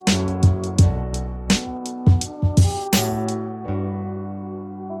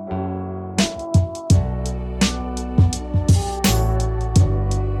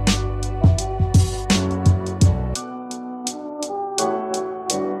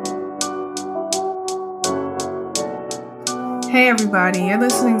Hey everybody, you're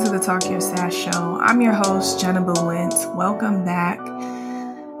listening to the Talk Your Sass show. I'm your host, Jenna Wentz. Welcome back.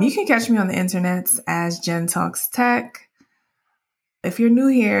 You can catch me on the internets as Jen Talks Tech. If you're new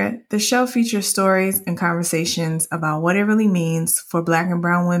here, the show features stories and conversations about what it really means for Black and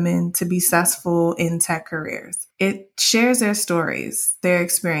Brown women to be successful in tech careers. It shares their stories, their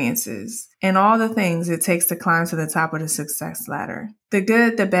experiences, and all the things it takes to climb to the top of the success ladder. The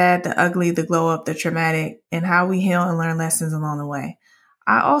good, the bad, the ugly, the glow up, the traumatic, and how we heal and learn lessons along the way.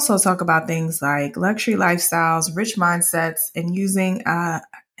 I also talk about things like luxury lifestyles, rich mindsets, and using a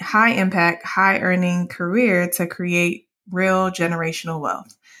high impact, high earning career to create real generational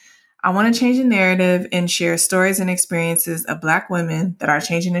wealth. I want to change the narrative and share stories and experiences of Black women that are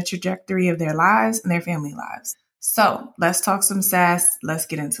changing the trajectory of their lives and their family lives. So let's talk some sass. Let's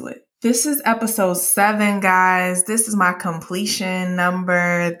get into it. This is episode 7, guys. This is my completion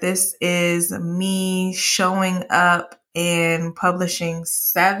number. This is me showing up and publishing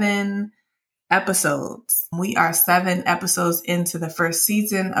 7 episodes. We are 7 episodes into the first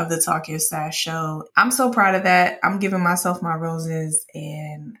season of the Talk Your Sass show. I'm so proud of that. I'm giving myself my roses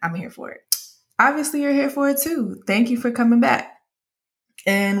and I'm here for it. Obviously, you're here for it too. Thank you for coming back.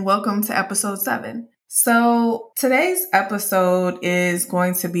 And welcome to episode 7. So today's episode is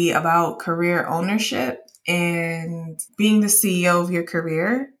going to be about career ownership and being the CEO of your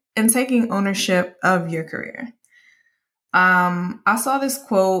career and taking ownership of your career. I saw this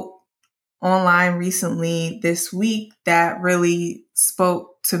quote online recently this week that really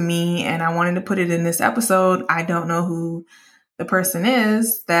spoke to me, and I wanted to put it in this episode. I don't know who the person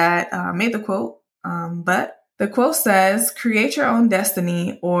is that made the quote, but the quote says, "Create your own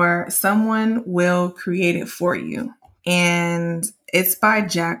destiny or someone will create it for you." And it's by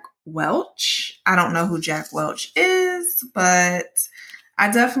Jack Welch. I don't know who Jack Welch is, but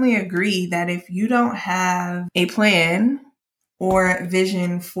I definitely agree that if you don't have a plan or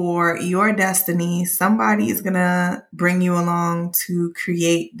vision for your destiny, somebody is going to bring you along to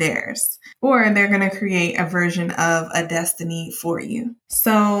create theirs, or they're going to create a version of a destiny for you.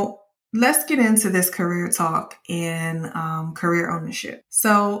 So let's get into this career talk and career ownership.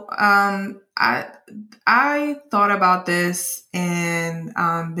 So I thought about this and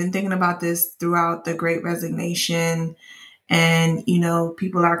been thinking about this throughout the Great Resignation. And, you know,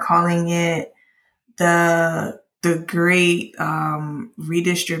 people are calling it the great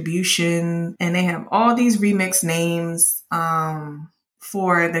redistribution, and they have all these remixed names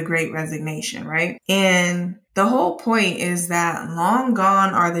for the Great Resignation, right? And the whole point is that long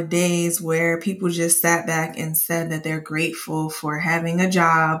gone are the days where people just sat back and said that they're grateful for having a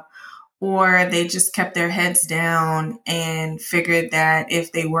job, or they just kept their heads down and figured that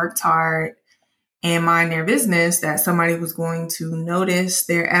if they worked hard and mind their business, that somebody was going to notice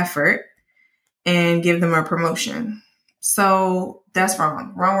their effort and give them a promotion. So that's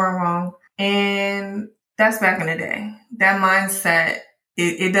wrong. And that's back in the day. That mindset,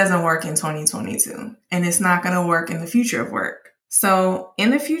 it doesn't work in 2022, and it's not going to work in the future of work. So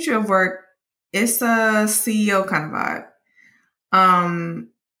in the future of work, it's a CEO kind of vibe.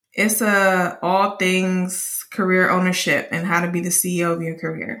 It's a all things career ownership and how to be the CEO of your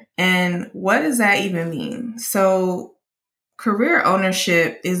career. And what does that even mean? So career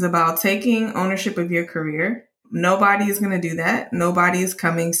ownership is about taking ownership of your career. Nobody is going to do that. Nobody is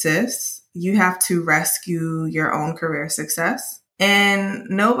coming, sis. You have to rescue your own career success. And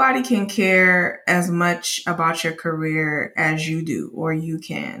nobody can care as much about your career as you do, or you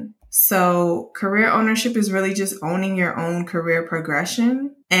can. So career ownership is really just owning your own career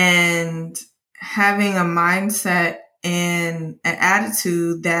progression and having a mindset and an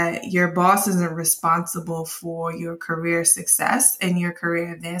attitude that your boss isn't responsible for your career success and your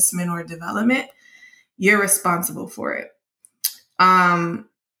career advancement or development. You're responsible for it.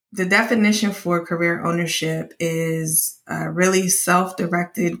 The definition for career ownership is really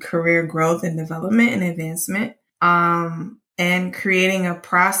self-directed career growth and development and advancement, and creating a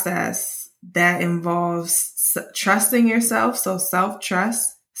process that involves trusting yourself. So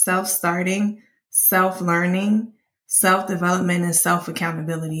self-trust, self-starting, self-learning, self-development, and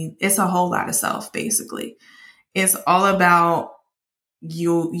self-accountability. It's a whole lot of self, basically. It's all about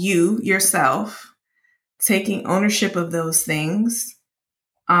yourself, taking ownership of those things,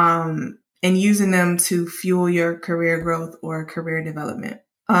 and using them to fuel your career growth or career development.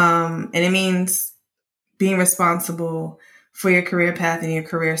 And it means being responsible for your career path and your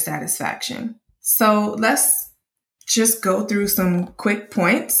career satisfaction. So let's just go through some quick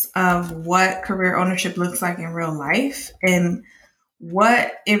points of what career ownership looks like in real life and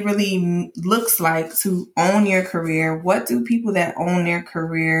what it really looks like to own your career. What do people that own their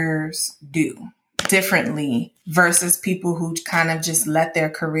careers do? differently versus people who kind of just let their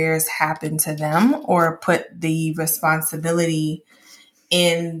careers happen to them or put the responsibility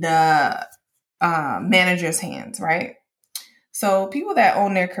in the manager's hands, right? So people that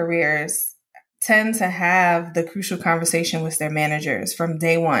own their careers tend to have the crucial conversation with their managers from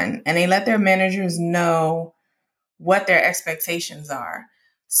day one, and they let their managers know what their expectations are.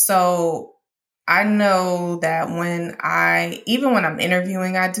 So I know that even when I'm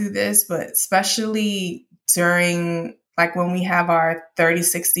interviewing, I do this, but especially during like when we have our 30,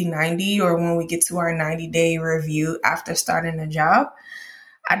 60, 90, or when we get to our 90-day review after starting a job,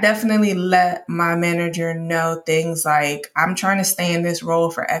 I definitely let my manager know things like, I'm trying to stay in this role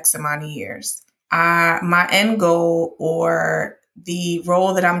for X amount of years. My end goal or the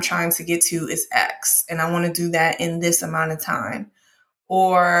role that I'm trying to get to is X, and I want to do that in this amount of time.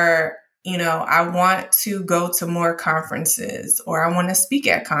 Or, I want to go to more conferences, or I want to speak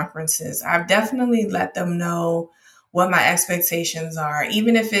at conferences. I've definitely let them know what my expectations are,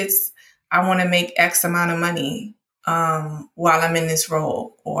 even if it's, I want to make X amount of money while I'm in this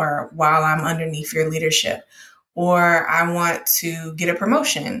role, or while I'm underneath your leadership, or I want to get a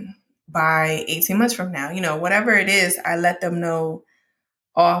promotion by 18 months from now. Whatever it is, I let them know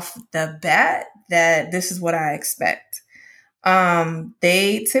off the bat that this is what I expect.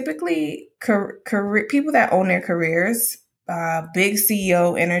 They typically, people that own their careers, big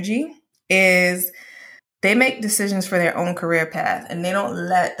CEO energy is they make decisions for their own career path, and they don't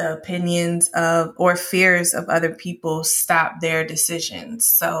let the opinions of or fears of other people stop their decisions.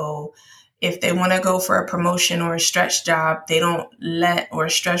 So if they want to go for a promotion or a stretch job, or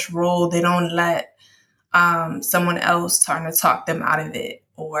a stretch role, they don't let someone else trying to talk them out of it,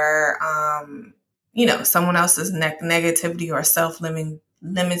 or someone else's negativity or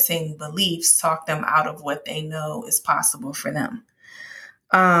self-limiting beliefs talk them out of what they know is possible for them.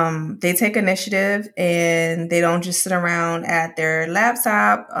 They take initiative, and they don't just sit around at their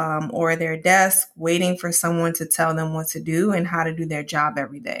laptop or their desk waiting for someone to tell them what to do and how to do their job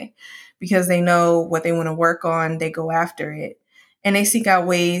every day. Because they know what they want to work on, they go after it. And they seek out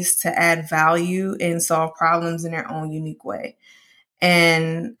ways to add value and solve problems in their own unique way.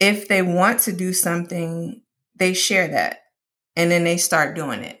 And if they want to do something, they share that. And then they start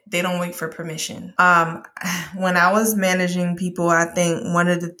doing it. They don't wait for permission. When I was managing people, I think one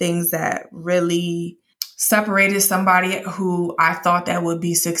of the things that really separated somebody who I thought that would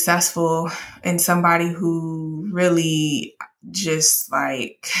be successful and somebody who really just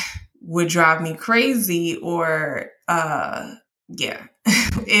like would drive me crazy or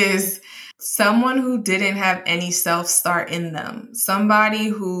is someone who didn't have any self-start in them. Somebody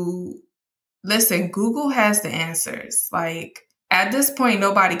who, listen, Google has the answers. Like, at this point,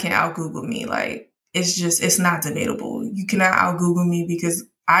 nobody can out-Google me. Like, it's not debatable. You cannot out-Google me because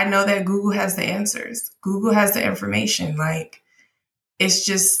I know that Google has the answers. Google has the information. Like, it's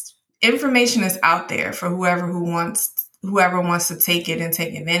just, information is out there for whoever wants to take it and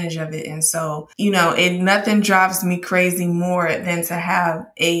take advantage of it. And so, nothing drives me crazy more than to have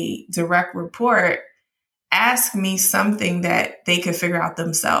a direct report ask me something that they could figure out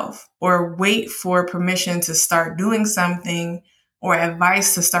themselves, or wait for permission to start doing something or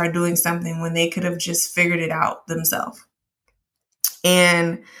advice to start doing something when they could have just figured it out themselves.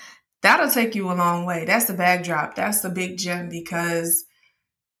 And that'll take you a long way. That's the backdrop. That's the big gem, because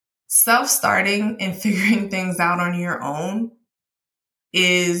self-starting and figuring things out on your own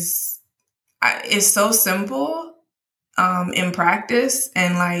is so simple in practice.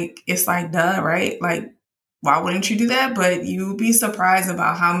 And it's like, duh, right? Like, why wouldn't you do that? But you'll be surprised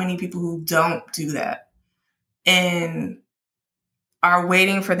about how many people who don't do that and are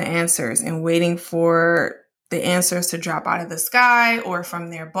waiting for the answers and waiting for the answers to drop out of the sky or from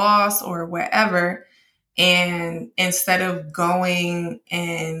their boss or wherever. And instead of going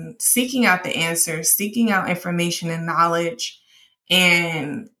and seeking out the answers, seeking out information and knowledge,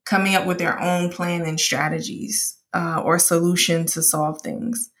 and coming up with their own plan and strategies or solution to solve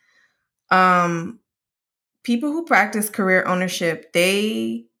things. People who practice career ownership,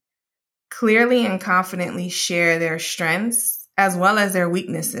 they clearly and confidently share their strengths as well as their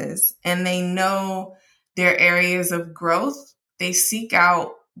weaknesses, and they know their areas of growth. They seek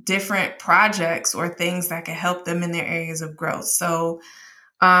out different projects or things that can help them in their areas of growth. So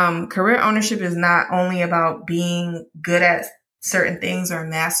career ownership is not only about being good at certain things or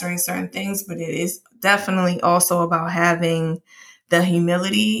mastering certain things, but it is definitely also about having the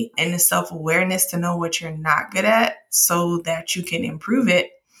humility and the self-awareness to know what you're not good at so that you can improve it.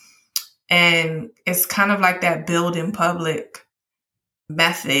 And it's kind of like that build in public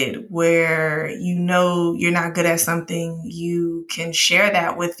method where you're not good at something, you can share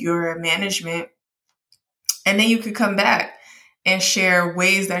that with your management And then you could come back and share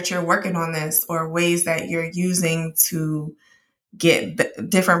ways that you're working on this or ways that you're using to get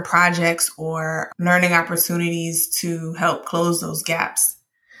different projects or learning opportunities to help close those gaps.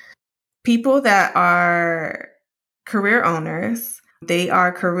 People that are career owners, they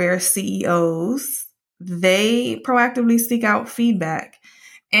are career CEOs, they proactively seek out feedback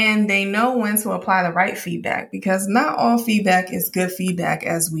and they know when to apply the right feedback because not all feedback is good feedback,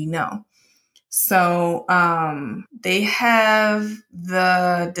 as we know. So they have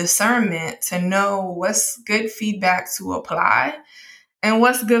the discernment to know what's good feedback to apply and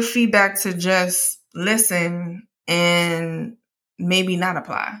what's good feedback to just listen and maybe not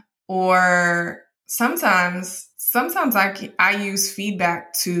apply. Or sometimes I use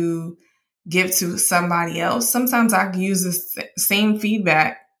feedback to give to somebody else. Sometimes I use the same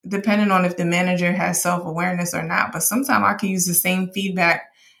feedback depending on if the manager has self-awareness or not. But sometimes I can use the same feedback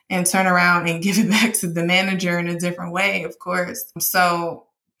and turn around and give it back to the manager in a different way, of course. So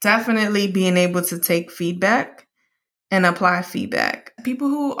definitely being able to take feedback and apply feedback. People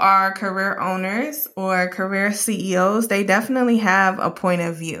who are career owners or career CEOs, they definitely have a point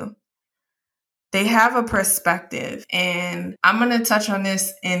of view. They have a perspective. And I'm going to touch on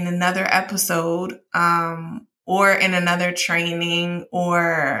this in another episode or in another training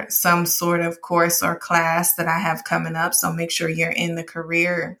or some sort of course or class that I have coming up. So make sure you're in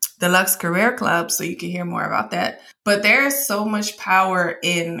the Deluxe Career Club so you can hear more about that. But there's so much power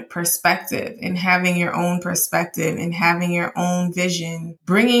in perspective, in having your own perspective, in having your own vision,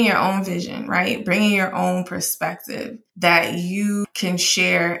 bringing your own vision, right? Bringing your own perspective that you can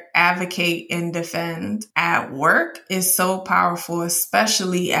share, advocate, and defend at work is so powerful,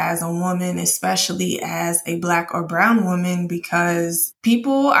 especially as a woman, especially as a Black or brown woman, because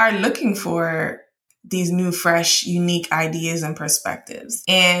people are looking for these new, fresh, unique ideas and perspectives.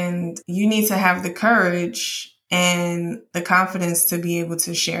 And you need to have the courage and the confidence to be able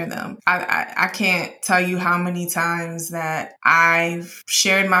to share them. I can't tell you how many times that I've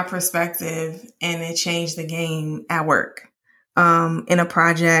shared my perspective and it changed the game at work, in a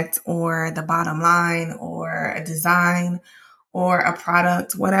project or the bottom line or a design or a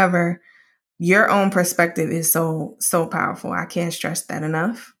product, whatever. Your own perspective is so powerful. I can't stress that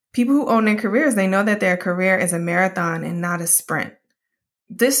enough. People who own their careers, they know that their career is a marathon and not a sprint.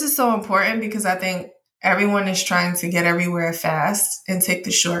 This is so important because I think everyone is trying to get everywhere fast and take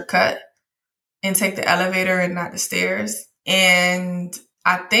the shortcut and take the elevator and not the stairs. And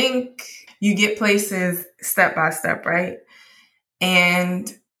I think you get places step by step, right?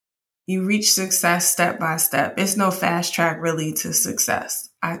 And you reach success step by step. It's no fast track really to success.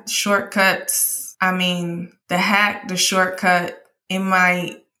 Shortcuts, I mean, the shortcut, it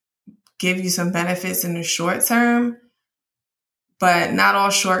might give you some benefits in the short term, but not all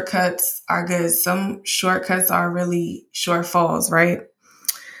shortcuts are good. Some shortcuts are really shortfalls, right?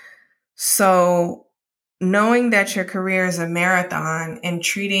 So knowing that your career is a marathon and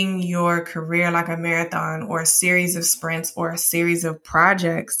treating your career like a marathon or a series of sprints or a series of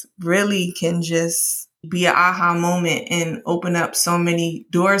projects really can just be an aha moment and open up so many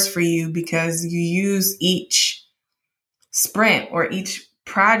doors for you because you use each sprint or each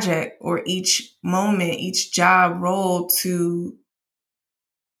project or each moment, each job role to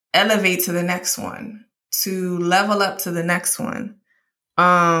elevate to the next one, to level up to the next one.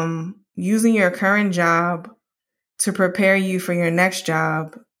 Using your current job to prepare you for your next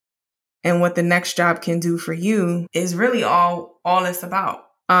job and what the next job can do for you is really all it's about.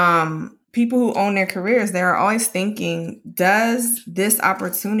 People who own their careers, they're always thinking, does this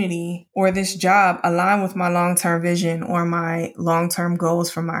opportunity or this job align with my long-term vision or my long-term goals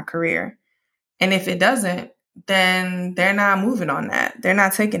for my career? And if it doesn't, then they're not moving on that. They're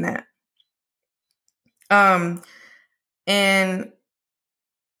not taking that. And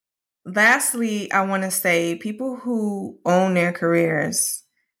lastly, I want to say people who own their careers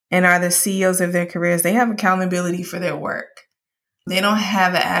and are the CEOs of their careers, they have accountability for their work. They don't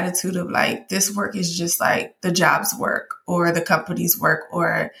have an attitude of like, this work is just like the job's work or the company's work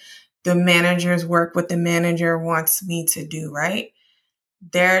or the manager's work, what the manager wants me to do, right?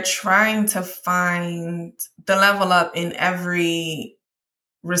 They're trying to find the level up in every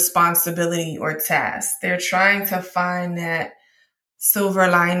responsibility or task. They're trying to find that silver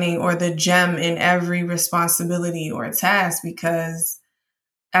lining or the gem in every responsibility or task because,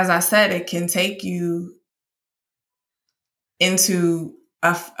 as I said, it can take you into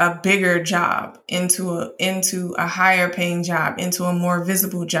a bigger job, into a higher paying job, into a more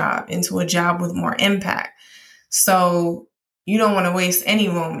visible job, into a job with more impact. So you don't want to waste any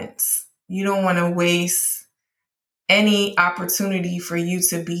moments. You don't want to waste any opportunity for you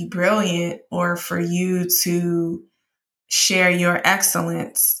to be brilliant or for you to share your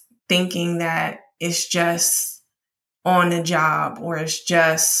excellence, thinking that it's just on the job or it's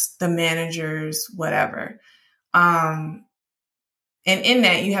just the manager's whatever. And in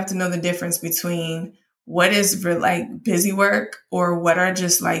that, you have to know the difference between what is like busy work or what are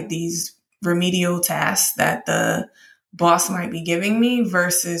just like these remedial tasks that the boss might be giving me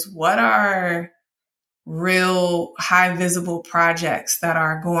versus what are real high visible projects that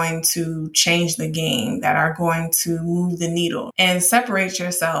are going to change the game, that are going to move the needle, and separate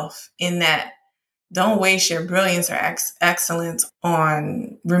yourself in that. Don't waste your brilliance or excellence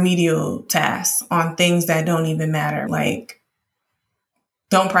on remedial tasks, on things that don't even matter. Like,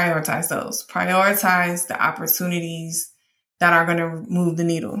 don't prioritize those. Prioritize the opportunities that are going to move the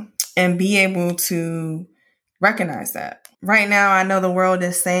needle and be able to recognize that. Right now, I know the world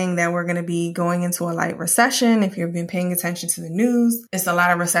is saying that we're going to be going into a light recession. If you've been paying attention to the news, it's a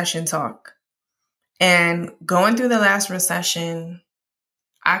lot of recession talk. And going through the last recession,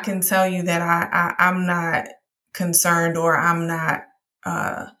 I can tell you that I'm not concerned or I'm not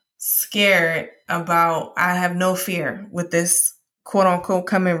scared about, I have no fear with this quote unquote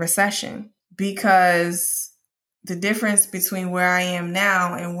coming recession, because the difference between where I am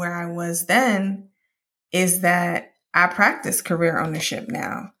now and where I was then is that I practice career ownership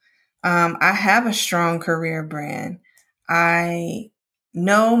now. I have a strong career brand. I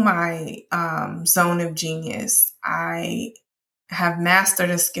know my zone of genius. I have mastered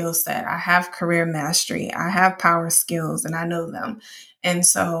a skill set. I have career mastery. I have power skills and I know them. And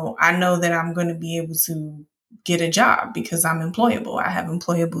so I know that I'm going to be able to get a job because I'm employable. I have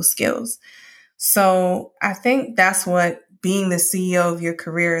employable skills. So I think that's what being the CEO of your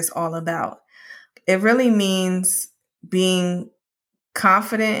career is all about. It really means being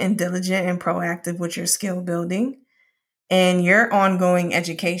confident and diligent and proactive with your skill building and your ongoing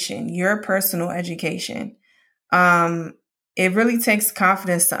education, your personal education. It really takes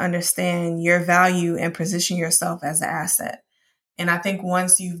confidence to understand your value and position yourself as an asset. And I think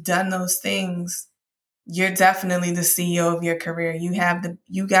once you've done those things, you're definitely the CEO of your career. You got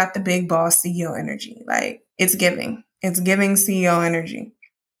the big boss CEO energy. Like, it's giving CEO energy.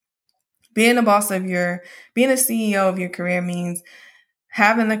 Being a CEO of your career means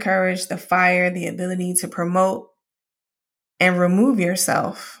having the courage, the fire, the ability to promote and remove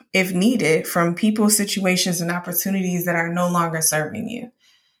yourself, if needed, from people, situations, and opportunities that are no longer serving you.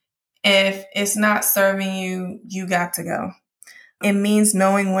 If it's not serving you, you got to go. It means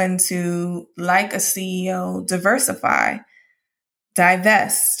knowing when to, like a CEO, diversify,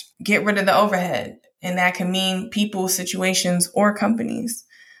 divest, get rid of the overhead. And that can mean people, situations, or companies.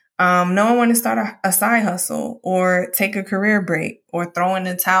 Knowing when to start a side hustle or take a career break or throw in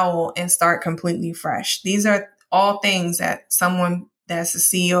the towel and start completely fresh. These are all things that someone that's a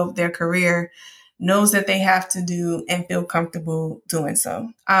CEO of their career knows that they have to do and feel comfortable doing so.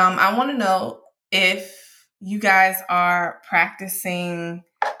 I want to know if you guys are practicing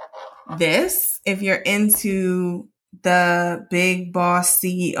this. If you're into the big boss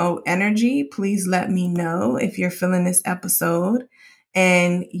CEO energy, please let me know if you're feeling this episode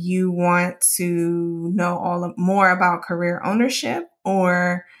and you want to know more about career ownership,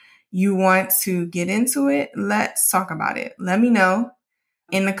 or you want to get into it. Let's talk about it. Let me know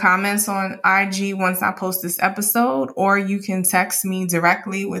in the comments on IG once I post this episode, or you can text me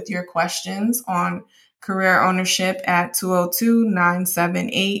directly with your questions on career ownership at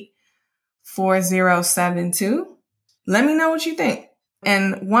 202-978-4072. Let me know what you think.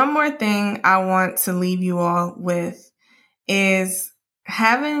 And one more thing I want to leave you all with is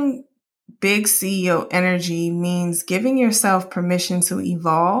having big CEO energy means giving yourself permission to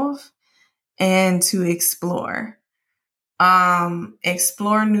evolve and to explore.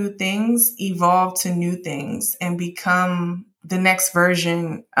 Explore new things, evolve to new things, and become the next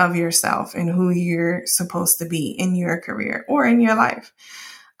version of yourself and who you're supposed to be in your career or in your life.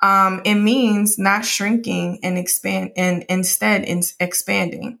 It means not shrinking and instead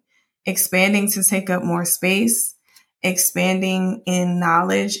expanding to take up more space, expanding in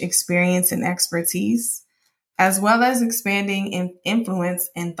knowledge, experience, and expertise, as well as expanding in influence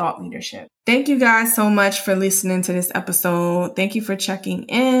and thought leadership. Thank you guys so much for listening to this episode. Thank you for checking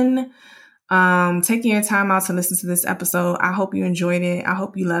in, taking your time out to listen to this episode. I hope you enjoyed it. I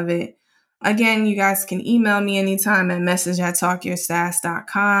hope you love it. Again, you guys can email me anytime at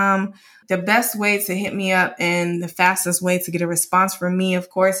message@talkyoursass.com. The best way to hit me up and the fastest way to get a response from me, of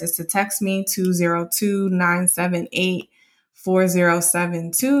course, is to text me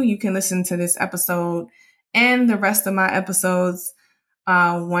 202-978-4072. You can listen to this episode and the rest of my episodes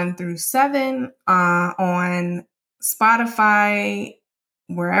 1 through 7 on Spotify,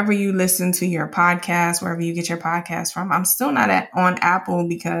 wherever you listen to your podcast, wherever you get your podcast from. I'm still not on Apple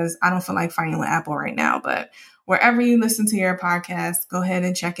because I don't feel like fighting with Apple right now, but wherever you listen to your podcast, go ahead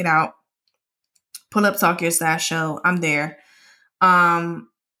and check it out. Pull up Talk Your Sass Show. I'm there.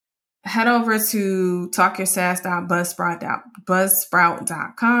 Head over to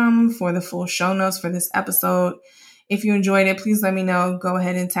talkyoursass.buzzsprout.com for the full show notes for this episode. If you enjoyed it, please let me know. Go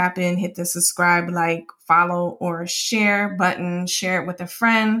ahead and tap in, hit the subscribe, like, follow, or share button. Share it with a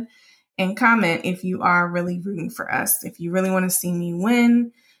friend and comment if you are really rooting for us. If you really want to see me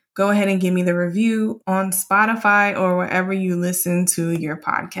win, go ahead and give me the review on Spotify or wherever you listen to your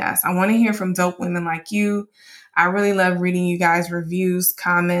podcast. I want to hear from dope women like you. I really love reading you guys' reviews,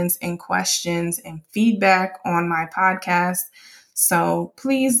 comments, and questions and feedback on my podcast. So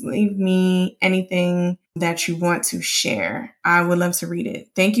please leave me anything that you want to share. I would love to read it.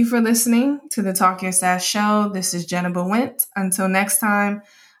 Thank you for listening to the Talk Your Sass Show. This is Jenna Bewent. Until next time,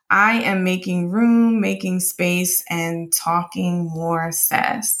 I am making room, making space, and talking more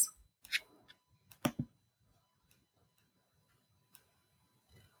sass.